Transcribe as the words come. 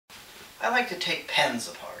I like to take pens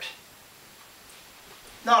apart.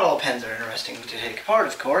 Not all pens are interesting to take apart,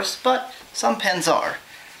 of course, but some pens are.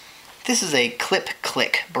 This is a Clip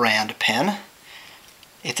Click brand pen.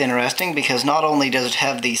 It's interesting because not only does it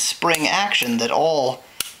have the spring action that all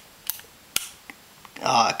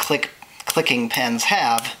clicking pens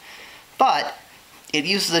have, but it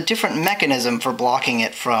uses a different mechanism for blocking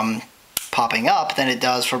it from popping up than it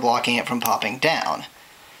does for blocking it from popping down.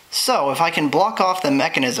 So if I can block off the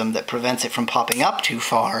mechanism that prevents it from popping up too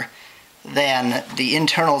far, then the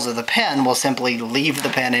internals of the pen will simply leave the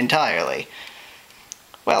pen entirely.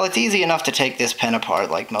 Well, it's easy enough to take this pen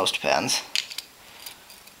apart like most pens.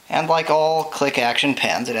 And like all click action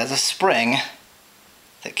pens, it has a spring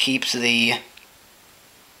that keeps the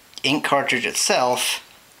ink cartridge itself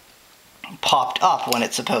popped up when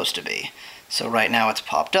it's supposed to be. So right now it's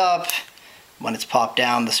popped up. When it's popped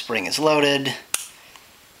down, the spring is loaded.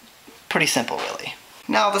 Pretty simple, really.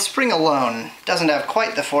 Now, the spring alone doesn't have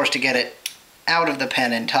quite the force to get it out of the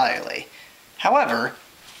pen entirely. However,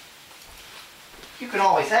 you can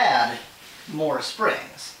always add more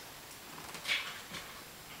springs.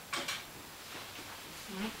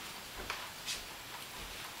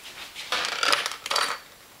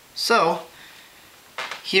 So,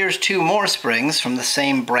 here's 2 more springs from the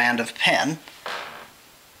same brand of pen.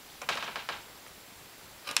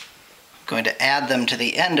 I'm going to add them to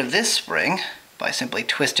the end of this spring by simply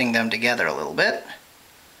twisting them together a little bit.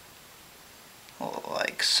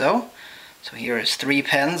 Like so. So here is 3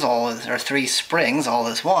 pens, or 3 springs, all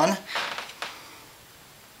as one.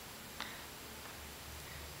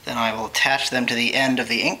 Then I will attach them to the end of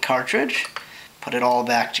the ink cartridge, put it all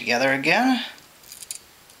back together again.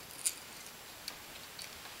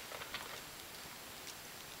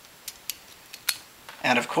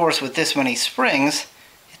 And of course, with this many springs,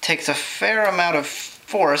 it takes a fair amount of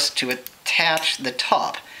force to attach the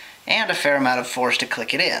top, and a fair amount of force to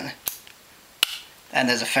click it in. And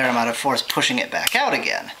there's a fair amount of force pushing it back out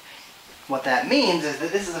again. What that means is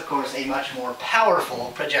that this is, of course, a much more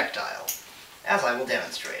powerful projectile, as I will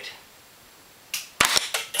demonstrate.